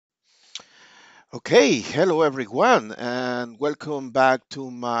Okay, hello everyone, and welcome back to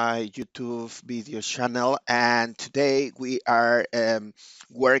my YouTube video channel. And today we are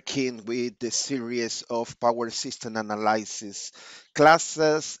working with the series of power system analysis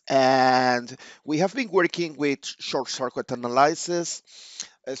classes, and we have been working with short circuit analysis.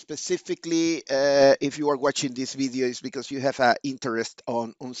 Specifically, if you are watching this video, is because you have an interest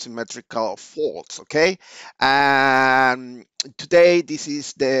on unsymmetrical faults. Okay, and today this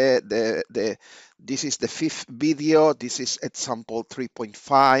is the fifth video. This is example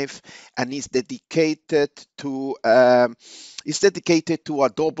 3.5, and it's dedicated to a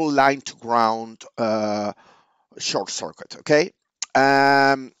double line to ground short circuit. Okay,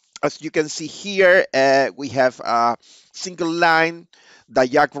 um, as you can see here, we have a single line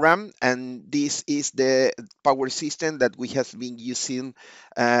diagram, and this is the power system that we have been using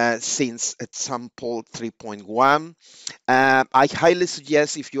since example 3.1. I highly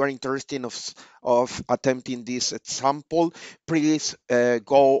suggest, if you are interested of attempting this example, please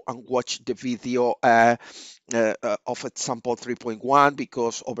go and watch the video of example 3.1,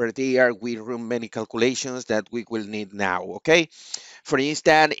 because over there we run many calculations that we will need now. Okay, for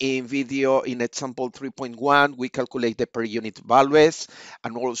instance, in example 3.1, we calculate the per unit values,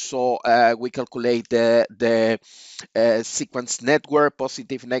 and also we calculate the sequence network,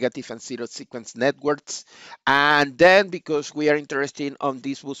 positive, negative, and zero sequence networks. And then, because we are interested on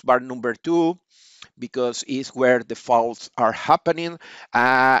this bus bar number 2, because it's where the faults are happening.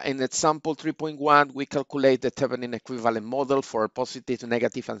 In example 3.1, we calculate the Thevenin equivalent model for positive,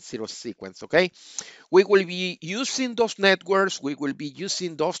 negative, and zero sequence. Okay, we will be using those networks, we will be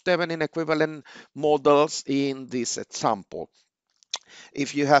using those Thevenin equivalent models in this example.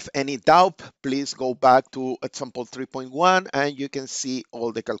 If you have any doubt, please go back to example 3.1 and you can see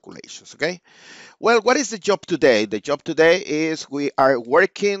all the calculations. Okay, well, what is the job today? The job today is we are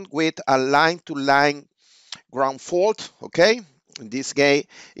working with a line-to-line ground fault. Okay, in this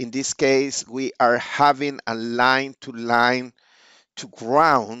case we are having a line-to-line to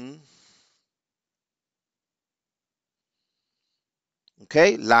ground.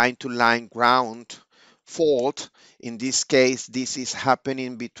 Okay, line-to-line ground fault. In this case, this is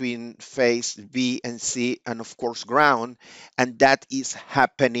happening between phase B and C, and of course ground, and that is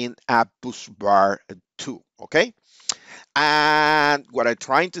happening at bus bar 2. Okay, and what I'm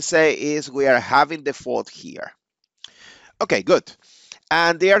trying to say is we are having the fault here. Okay, good.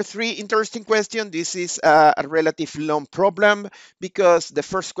 And there are three interesting questions. This is a relative long problem, because the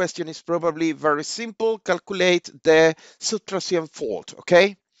first question is probably very simple. Calculate the subtransient fault,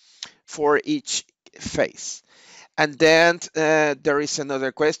 okay, for each phase. And then there is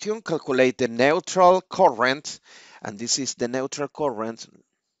another question. Calculate the neutral current. And this is the neutral current,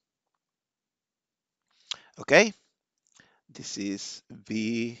 okay? This is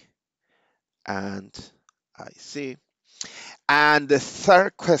V and IC. And the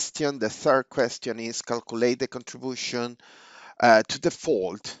third question is calculate the contribution to the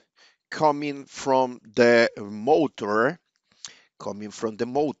fault coming from the motor,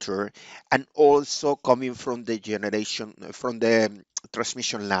 and also coming from the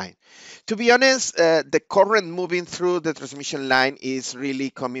transmission line. To be honest, the current moving through the transmission line is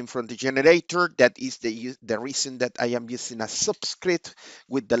really coming from the generator. That is the reason that I am using a subscript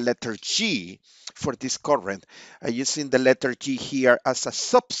with the letter G for this current. I'm using the letter G here as a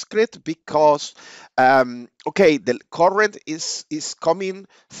subscript because, okay, the current is coming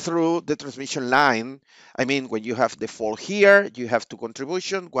through the transmission line. I mean, when you have the fault here, you have two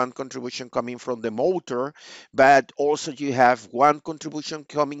contributions, one contribution coming from the motor, but also you have one contribution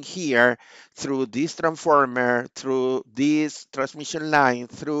coming here through this transformer, through this transmission line,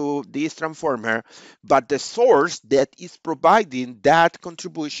 through this transformer, but the source that is providing that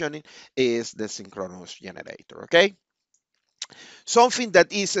contribution is the synchronous generator. Okay, something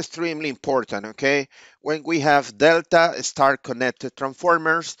that is extremely important. Okay, when we have delta star connected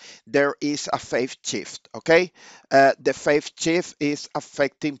transformers, there is a phase shift. Okay, the phase shift is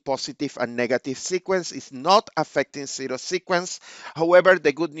affecting positive and negative sequence, it's not affecting zero sequence. However,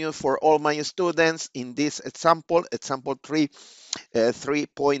 the good news for all my students in this example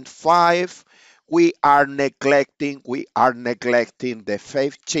 3.5, we are neglecting the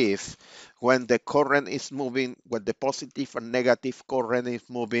phase shift when the current is moving, when the positive and negative current is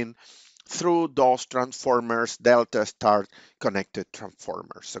moving through those transformers, delta star connected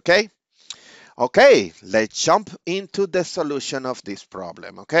transformers. Okay, okay, let's jump into the solution of this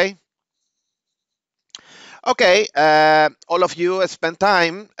problem. Okay, okay, all of you spend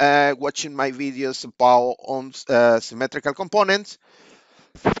time watching my videos about on symmetrical components,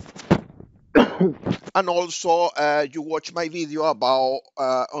 and also you watch my video about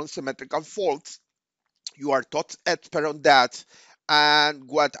unsymmetrical faults. You are taught expert on that. And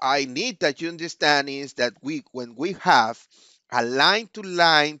what I need that you understand is that when we have a line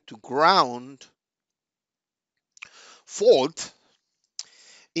to ground fault,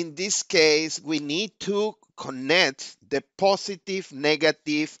 in this case, we need to connect the positive,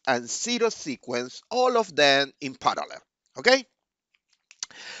 negative, and zero sequence, all of them in parallel. Okay?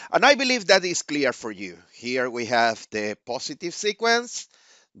 And I believe that is clear for you. Here we have the positive sequence,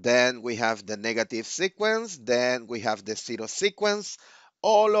 then we have the negative sequence, then we have the zero sequence.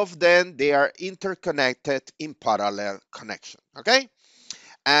 All of them, they are interconnected in parallel connection. Okay?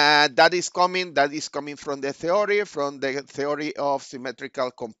 And that is coming from the theory of symmetrical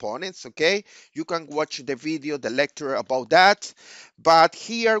components. Okay, you can watch the video, the lecture about that. But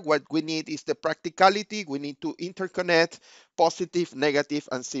here what we need is the practicality. We need to interconnect positive, negative,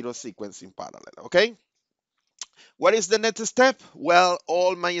 and zero sequence in parallel. Okay, what is the next step? Well,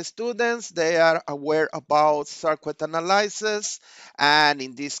 all my students, they are aware about circuit analysis, and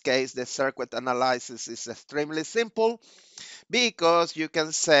in this case the circuit analysis is extremely simple, because you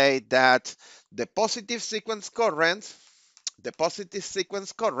can say that the positive sequence current, the positive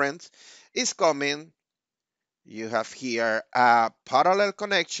sequence current is coming. You have here a parallel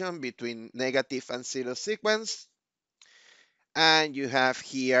connection between negative and zero sequence, and you have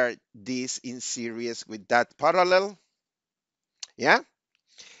here this in series with that parallel. Yeah,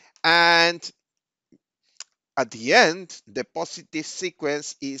 and at the end, the positive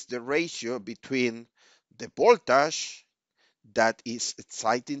sequence is the ratio between the voltage that is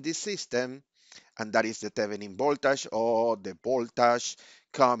exciting the system, and that is the Thevenin voltage, or the voltage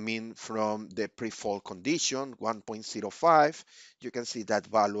coming from the pre-fault condition, 1.05. You can see that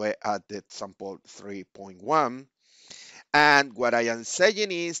value at the sample 3.1. And what I am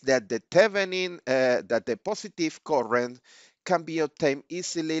saying is that the positive current can be obtained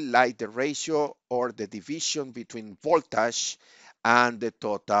easily, like the ratio or the division between voltage and the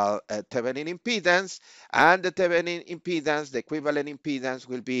total Thevenin impedance. And the Thevenin impedance, the equivalent impedance,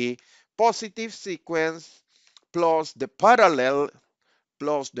 will be positive sequence plus the parallel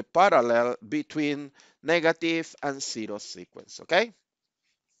between negative and zero sequence. Okay.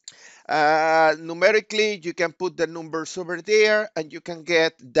 Numerically, you can put the numbers over there, and you can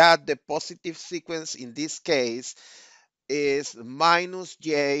get that the positive sequence in this case is minus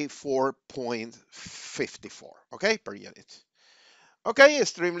J 4.54, okay, per unit. Okay,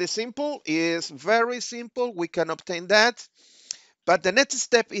 extremely simple, is very simple. We can obtain that, but the next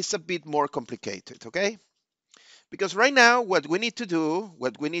step is a bit more complicated, okay? Because right now, what we need to do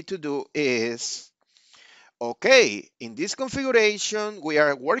is, okay, in this configuration, we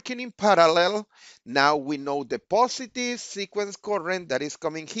are working in parallel. Now we know the positive sequence current that is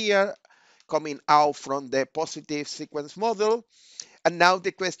coming here, coming out from the positive sequence model. And now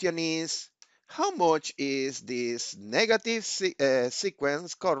the question is, how much is this negative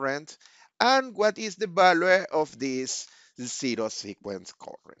sequence current, and what is the value of this zero sequence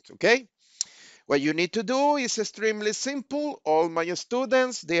current, okay? What you need to do is extremely simple. All my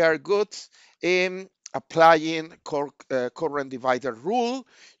students, they are good in applying current divider rule.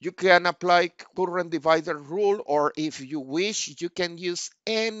 You can apply current divider rule, or if you wish, you can use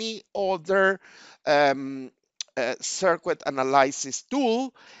any other circuit analysis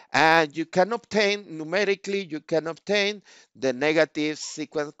tool, and you can obtain numerically, you can obtain the negative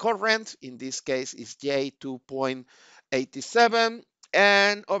sequence current. In this case, is J 2.87.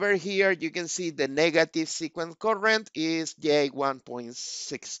 And over here, you can see the negative sequence current is J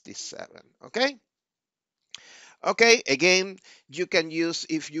 1.67, okay? Okay, again, you can use,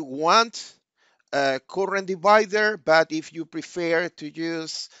 if you want, a current divider, but if you prefer to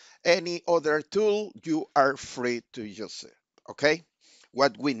use any other tool, you are free to use it, okay?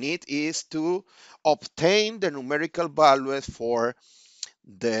 What we need is to obtain the numerical values for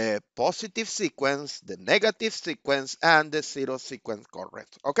the positive sequence, the negative sequence, and the zero sequence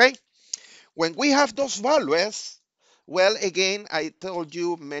current, okay? When we have those values, well, again, I told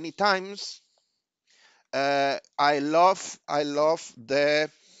you many times, I love the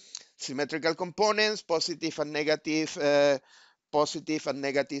symmetrical components, positive and negative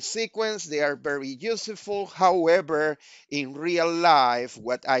sequence. They are very useful. However, in real life,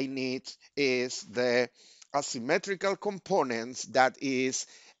 what I need is the asymmetrical components, that is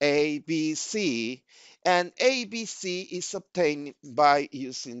ABC. And ABC is obtained by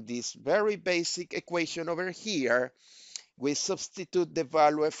using this very basic equation over here. We substitute the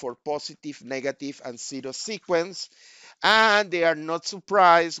value for positive, negative, and zero sequence, and they are not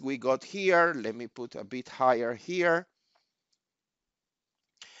surprised. We got here, let me put a bit higher here,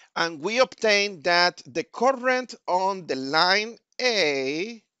 and we obtain that the current on the line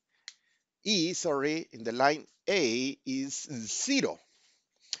A in the line A is 0.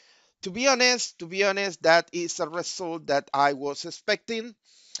 To be honest, that is a result that I was expecting.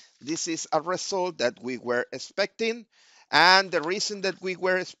 This is a result that we were expecting. And the reason that we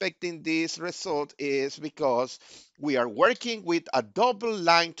were expecting this result is because we are working with a double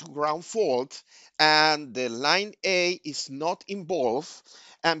line to ground fault, and the line A is not involved.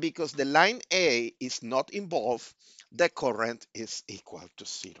 And because the line A is not involved, the current is equal to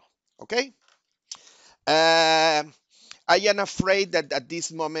 0. Okay? Um, I am afraid that at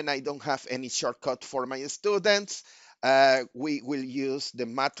this moment I don't have any shortcut for my students. We will use the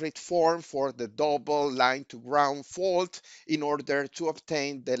matrix form for the double line to ground fault in order to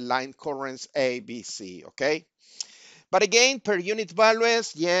obtain the line currents A, B, C, okay? But again, per unit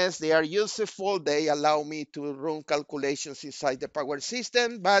values, yes, they are useful. They allow me to run calculations inside the power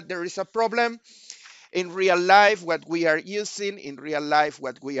system, but there is a problem. In real life, what we are using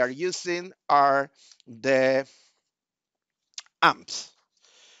are the amps.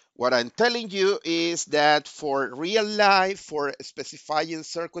 What I'm telling you is that for real life, for specifying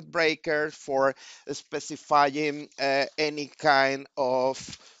circuit breakers, for specifying any kind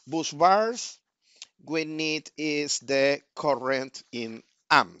of bus bars, we need is the current in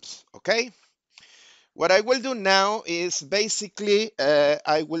amps, okay? What I will do now is basically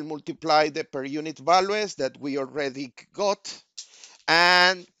I will multiply the per unit values that we already got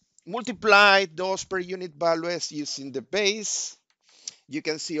and multiply those per unit values using the base. You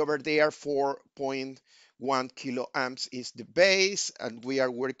can see over there 4.1 kilo amps is the base, and we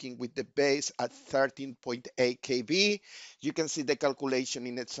are working with the base at 13.8 kV. You can see the calculation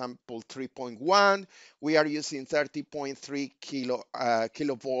in example 3.1. We are using 30.3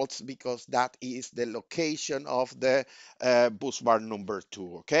 kilovolts because that is the location of the bus bar number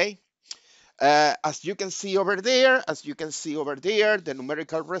 2, okay? As you can see over there, the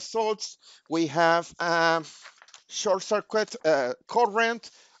numerical results, we have short circuit current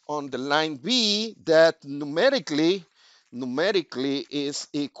on the line B that numerically is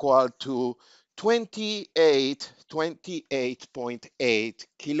equal to 28.8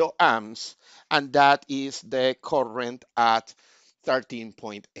 kiloamps, and that is the current at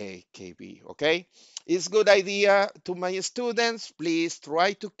 13.8 kV. Okay, it's good idea to my students. Please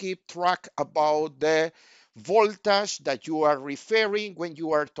try to keep track about the voltage that you are referring when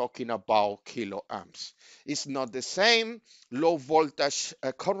you are talking about kiloamps. It's not the same low voltage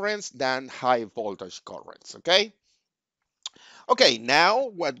currents than high voltage currents, okay? Okay, now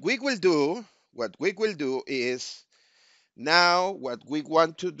what we will do is, what we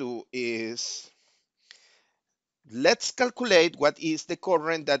want to do is, let's calculate what is the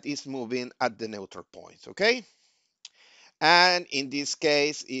current that is moving at the neutral point, okay? And in this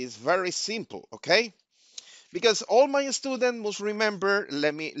case, is very simple, okay? Because all my students must remember,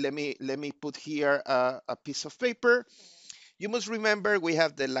 let me put here a piece of paper. You must remember we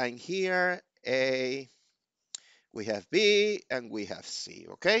have the line here, A, we have B, and we have C,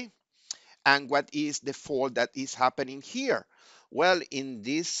 okay? And what is the fault that is happening here? Well, in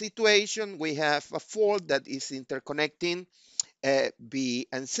this situation, we have a fault that is interconnecting B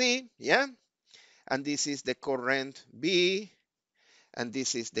and C, yeah? And this is the current B, and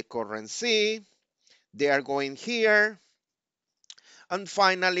this is the current C. They are going here, and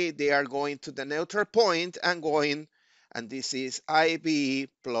finally they are going to the neutral point and going, and this is IB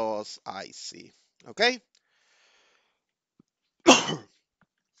plus IC, okay?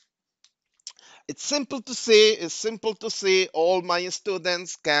 It's simple to see. All my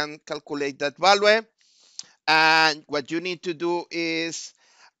students can calculate that value, and what you need to do is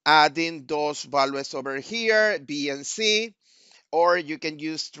adding those values over here, B and C, or you can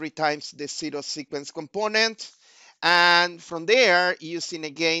use 3 times the zero sequence component. And from there, using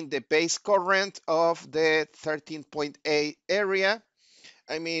again the base current of the 13.8 area,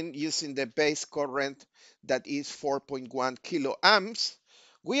 I mean, using the base current that is 4.1 kiloamps,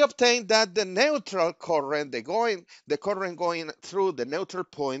 we obtain that the neutral current, the current going through the neutral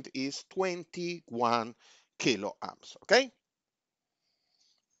point is 21 kiloamps, okay?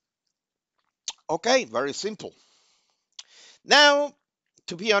 Okay, very simple. Now,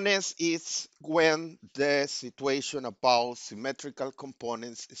 to be honest, it's when the situation about symmetrical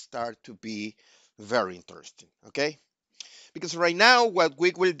components start to be very interesting, okay? Because right now, what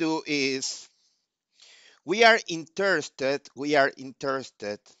we will do is we are interested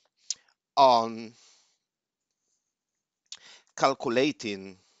on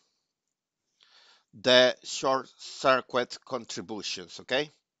calculating the short circuit contributions, okay?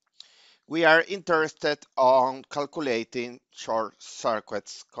 We are interested on calculating short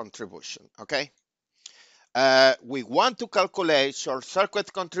circuits contribution, okay? We want to calculate short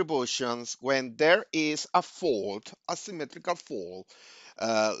circuit contributions when there is a fault, asymmetrical fault,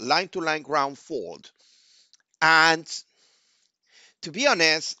 line-to-line ground fault. And to be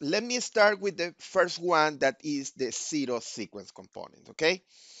honest, let me start with the first one, that is the zero sequence component, okay?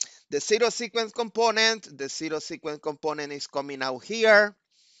 The zero sequence component is coming out here.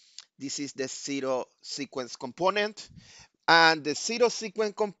 This is the zero sequence component. And the zero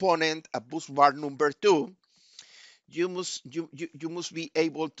sequence component at bus bar number 2, you must be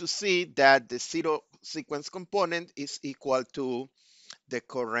able to see that the zero sequence component is equal to the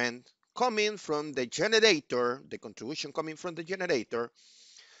current coming from the generator, the contribution coming from the generator,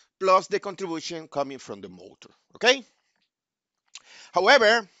 plus the contribution coming from the motor, okay?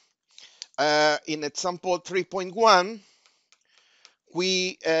 However, in example 3.1,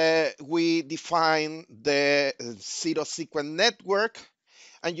 we define the zero sequence network,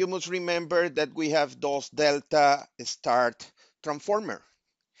 and you must remember that we have those delta start transformer.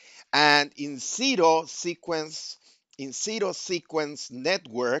 And in zero sequence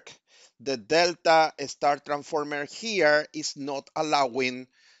network, the delta star transformer here is not allowing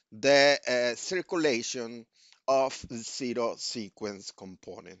the circulation of the zero sequence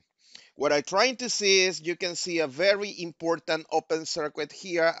component. What I'm trying to see is, you can see a very important open circuit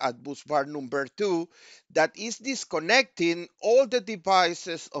here at bus bar number 2 that is disconnecting all the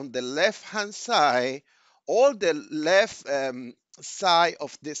devices on the left hand side. All the left side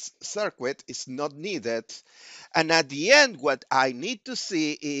of this circuit is not needed. And at the end, what I need to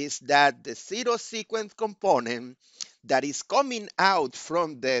see is that the zero sequence component that is coming out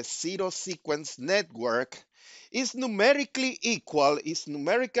from the zero sequence network is numerically equal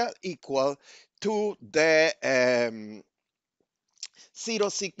to the zero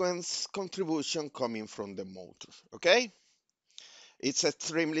sequence contribution coming from the motor, okay? It's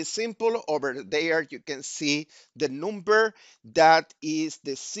extremely simple. Over there, you can see the number that is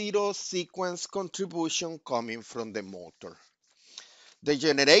the zero sequence contribution coming from the motor. The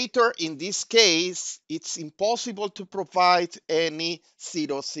generator, in this case, it's impossible to provide any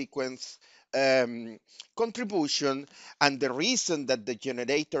zero sequence contribution. And the reason that the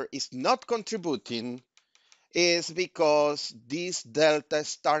generator is not contributing is because this delta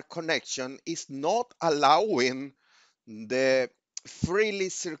star connection is not allowing the freely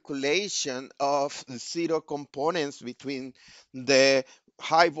circulation of zero components between the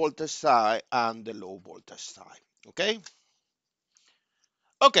high voltage side and the low voltage side, okay?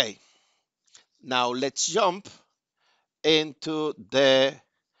 Okay, now let's jump into the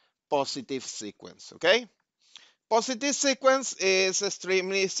positive sequence, okay? Positive sequence is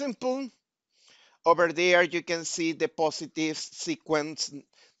extremely simple. Over there, you can see the positive sequence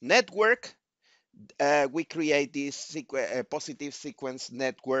network. We create this positive sequence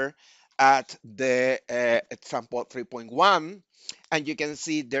network at the example 3.1, and you can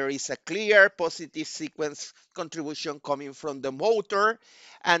see there is a clear positive sequence contribution coming from the motor,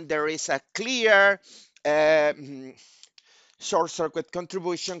 and there is a clear short circuit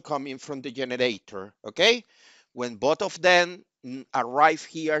contribution coming from the generator, okay? When both of them arrive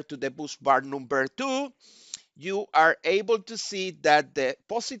here to the bus bar number 2, you are able to see that the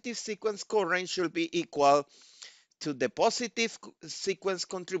positive sequence current should be equal to the positive sequence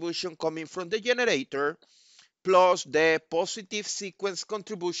contribution coming from the generator plus the positive sequence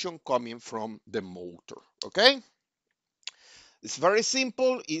contribution coming from the motor, okay? It's very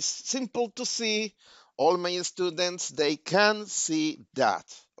simple. It's simple to see. All my students, they can see that,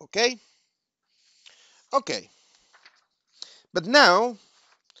 okay? Okay, but now,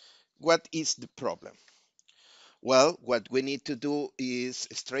 what is the problem? Well, what we need to do is,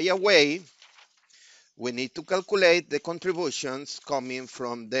 straight away, we need to calculate the contributions coming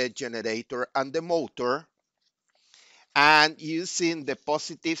from the generator and the motor. And using the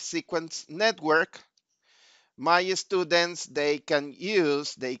positive sequence network, my students, they can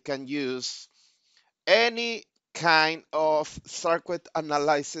use any kind of circuit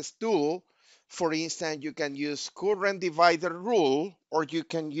analysis tool. For instance, you can use current divider rule, or you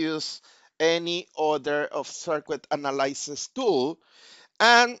can use any other of circuit analysis tool.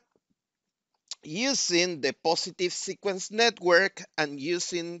 And using the positive sequence network and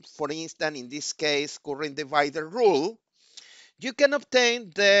using, for instance, in this case, current divider rule, you can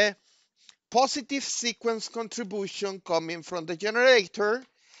obtain the positive sequence contribution coming from the generator,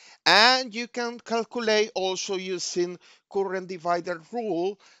 and you can calculate also using current divider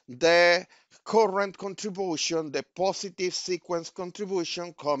rule the current contribution, the positive sequence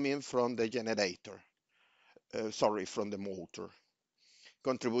contribution coming from the generator, from the motor.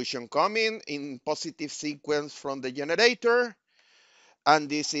 Contribution coming in positive sequence from the generator, and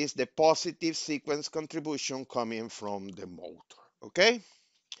this is the positive sequence contribution coming from the motor. Okay,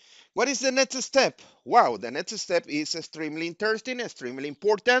 what is the next step? Wow, the next step is extremely interesting, extremely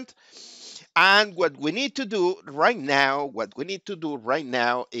important. And what we need to do right now,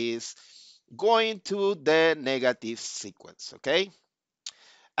 is going to the negative sequence. Okay,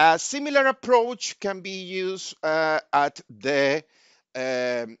 a similar approach can be used at the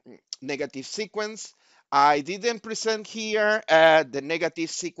um, negative sequence. I didn't present here the negative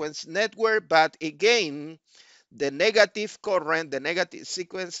sequence network, but again, the negative current, the negative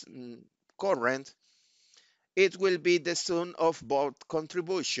sequence current, it will be the sum of both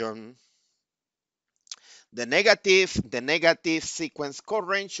contribution. The negative sequence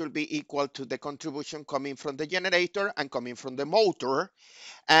current should be equal to the contribution coming from the generator and coming from the motor.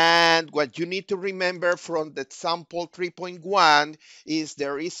 And what you need to remember from the example 3.1 is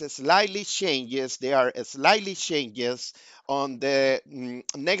there are slightly changes on the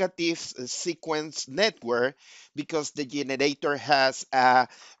negative sequence network because the generator has a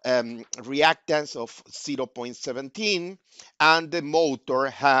reactance of 0.17 and the motor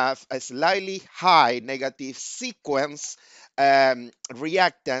have a slightly high negative sequence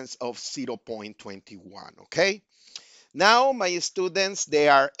reactance of 0.21. Okay, now my students, they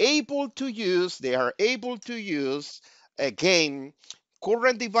are able to use again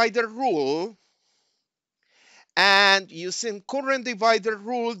current divider rule, and using current divider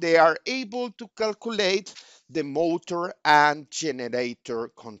rule they are able to calculate the motor and generator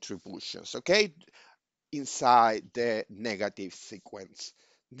contributions, okay, inside the negative sequence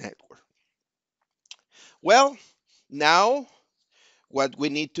network. Well, now what we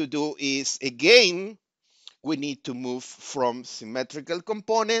need to do is again we need to move from symmetrical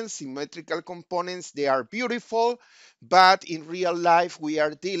components. Symmetrical components, they are beautiful, but in real life, we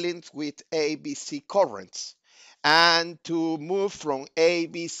are dealing with ABC currents. And to move from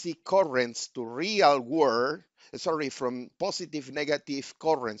ABC currents to real world, from positive negative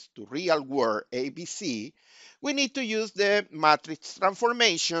currents to real world ABC, we need to use the matrix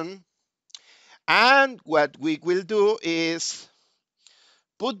transformation. And what we will do is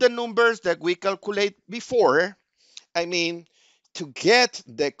put the numbers that we calculate before. I mean, to get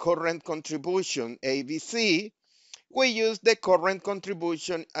the current contribution ABC, we use the current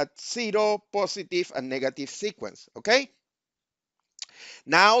contribution at 0, positive, and negative sequence, okay?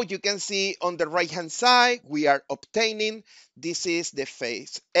 Now you can see on the right-hand side, we are obtaining, this is the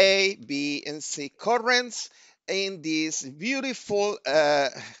phase A, B, and C currents in this beautiful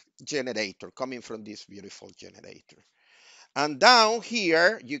generator, coming from this beautiful generator. And down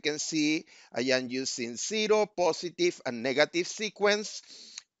here, you can see I am using 0, positive, and negative sequence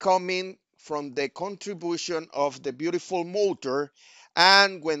coming from the contribution of the beautiful motor.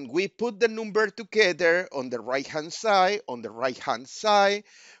 And when we put the number together on the right-hand side,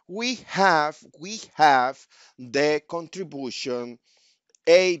 we have the contribution,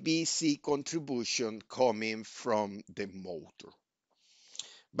 ABC contribution coming from the motor.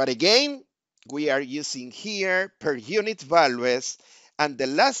 But again, we are using here per unit values, and the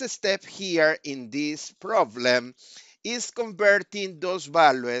last step here in this problem is converting those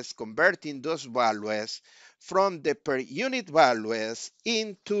values from the per unit values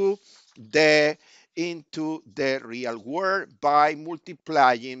into the real world by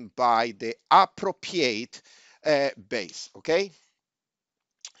multiplying by the appropriate base. Okay,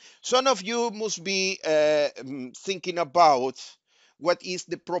 some of you must be thinking about what is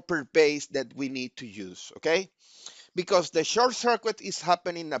the proper base that we need to use, okay? Because the short circuit is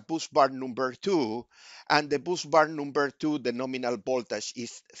happening at bus bar number 2, and the bus bar number 2, the nominal voltage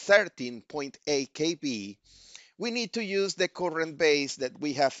is 13.8 kV. We need to use the current base that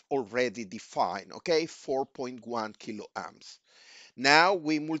we have already defined, okay? 4.1 kiloamps. Now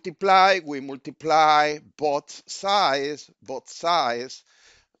we multiply both sides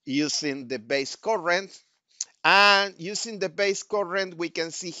using the base current. And using the base current, we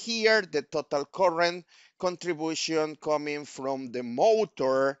can see here the total current contribution coming from the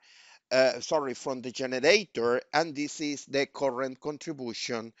motor, from the generator, and this is the current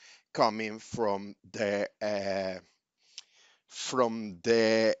contribution coming from the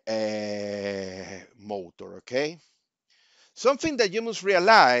motor, okay? Something that you must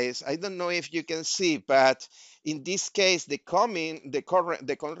realize, I don't know if you can see, but in this case, the current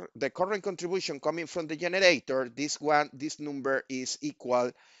contribution coming from the generator, this number is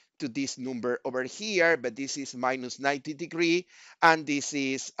equal to this number over here, but this is minus 90 degree, and this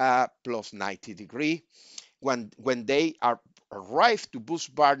is plus 90 degree. When they arrive to bus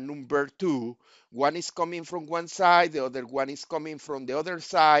bar number 2, one is coming from one side, the other one is coming from the other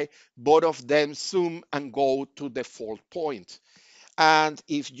side, both of them zoom and go to the fault point. And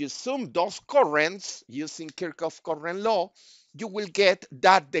if you sum those currents using Kirchhoff's current law, you will get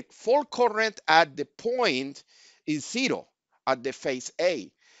that the fault current at the point is zero at the phase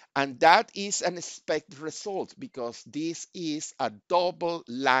A. And that is an expected result because this is a double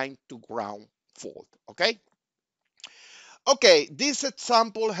line to ground fault, okay? Okay, this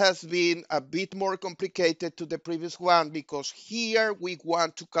example has been a bit more complicated to the previous one because here we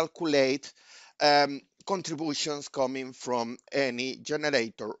want to calculate contributions coming from any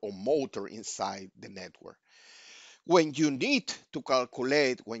generator or motor inside the network. When you need to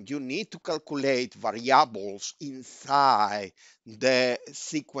calculate variables inside the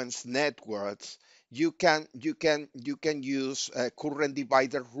sequence networks, you can use a current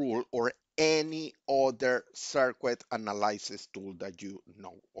divider rule or any other circuit analysis tool that you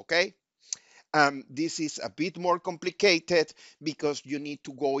know. Okay. This is a bit more complicated because you need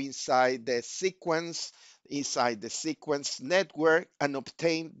to go inside the sequence network and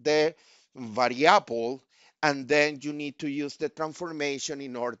obtain the variable, and then you need to use the transformation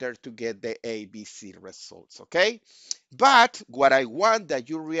in order to get the ABC results, okay? But what I want that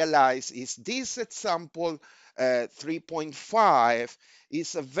you realize is this example 3.5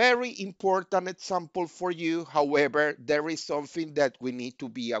 is a very important example for you. However, there is something that we need to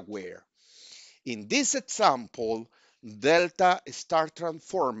be aware. In this example, delta star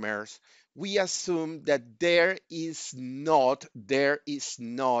transformers, we assume that there is not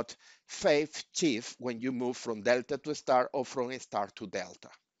phase shift when you move from delta to star or from star to delta.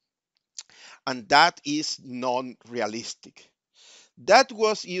 And that is non-realistic. That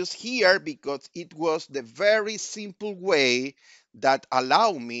was used here because it was the very simple way that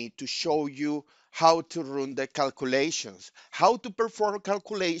allowed me to show you how to run the calculations, how to perform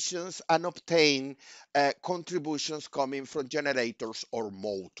calculations and obtain contributions coming from generators or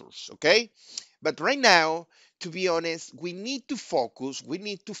motors, okay? But right now, to be honest, we need to focus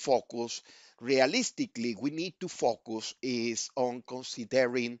realistically, we need to focus is on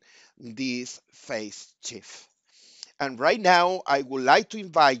considering this phase shift. And right now, I would like to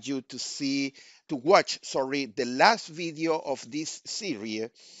invite you to watch the last video of this series.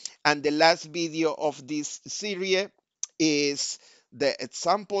 And the last video of this series is the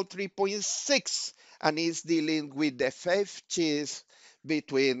example 3.6, and is dealing with the phase shift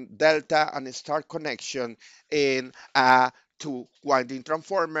between delta and star connection in a two winding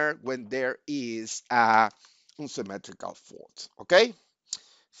transformer when there is a unsymmetrical fault. Okay,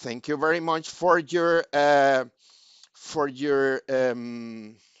 thank you very much for your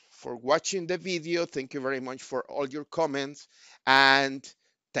for watching the video. Thank you very much for all your comments, and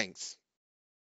thanks.